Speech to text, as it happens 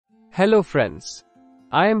Hello friends.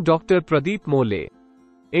 I am Dr. Pradeep,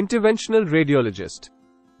 interventional radiologist,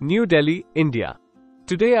 New Delhi, India.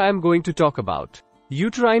 Today I am going to talk about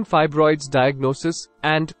uterine fibroids diagnosis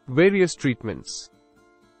and various treatments.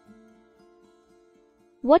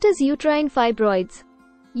 What is uterine fibroids?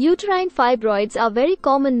 Uterine fibroids are very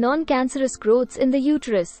common non-cancerous growths in the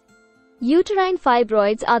uterus. Uterine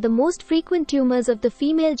fibroids are the most frequent tumors of the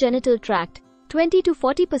female genital tract. 20 to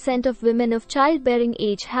 40% of women of childbearing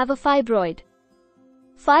age have a fibroid.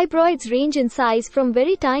 Fibroids range in size from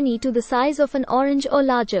very tiny to the size of an orange or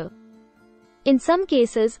larger. In some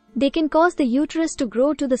cases, they can cause the uterus to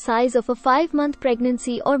grow to the size of a 5-month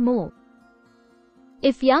pregnancy or more.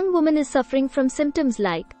 If young woman is suffering from symptoms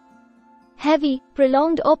like heavy,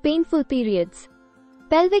 prolonged or painful periods,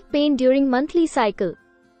 pelvic pain during monthly cycle,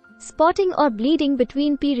 spotting or bleeding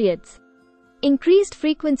between periods, increased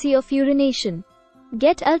frequency of urination,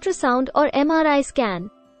 get ultrasound or MRI scan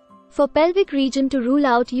for pelvic region to rule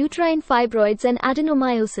out uterine fibroids and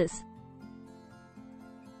adenomyosis.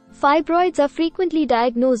 Fibroids are frequently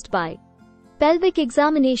diagnosed by pelvic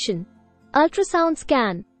examination, ultrasound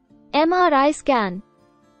scan, MRI scan.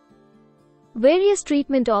 Various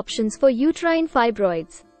treatment options for uterine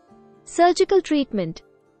fibroids: surgical treatment,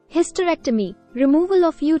 hysterectomy, removal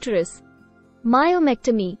of uterus,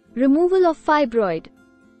 myomectomy, removal of fibroid,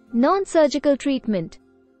 non-surgical treatment,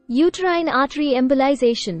 uterine artery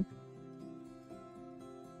embolization.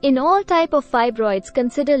 In all type of fibroids,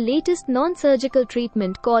 consider latest non-surgical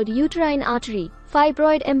treatment called uterine artery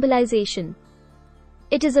fibroid embolization.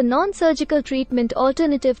 It is a non-surgical treatment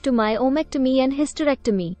alternative to myomectomy and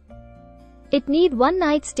hysterectomy. It need one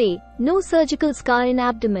night stay, no surgical scar in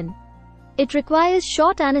abdomen. It requires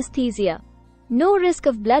short anesthesia. No risk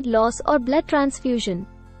of blood loss or blood transfusion.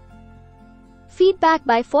 Feedback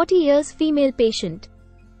by 40 years female patient.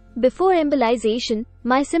 Before embolization,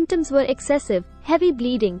 my symptoms were excessive, heavy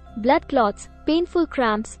bleeding, blood clots, painful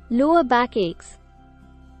cramps, lower back aches.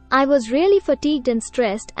 I was really fatigued and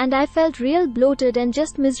stressed, and I felt real bloated and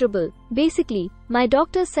just miserable. Basically, my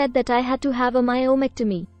doctor said that I had to have a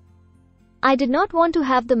myomectomy. I did not want to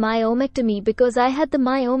have the myomectomy because I had the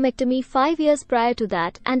myomectomy 5 years prior to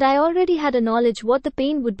that, and I already had a knowledge what the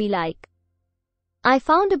pain would be like. I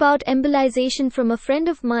found about embolization from a friend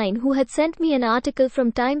of mine who had sent me an article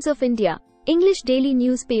from Times of India, English daily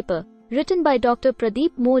newspaper, written by Dr.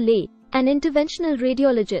 Pradeep, an interventional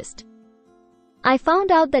radiologist. I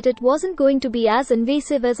found out that it wasn't going to be as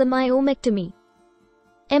invasive as a myomectomy.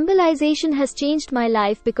 Embolization has changed my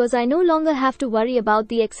life because I no longer have to worry about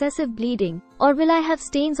the excessive bleeding, or will I have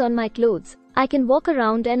stains on my clothes. I can walk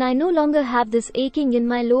around and I no longer have this aching in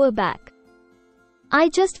my lower back. I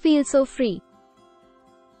just feel so free.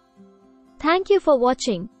 Thank you for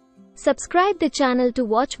watching. Subscribe the channel to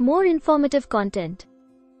watch more informative content.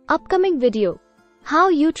 Upcoming video: how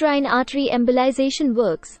uterine artery embolization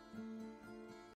works.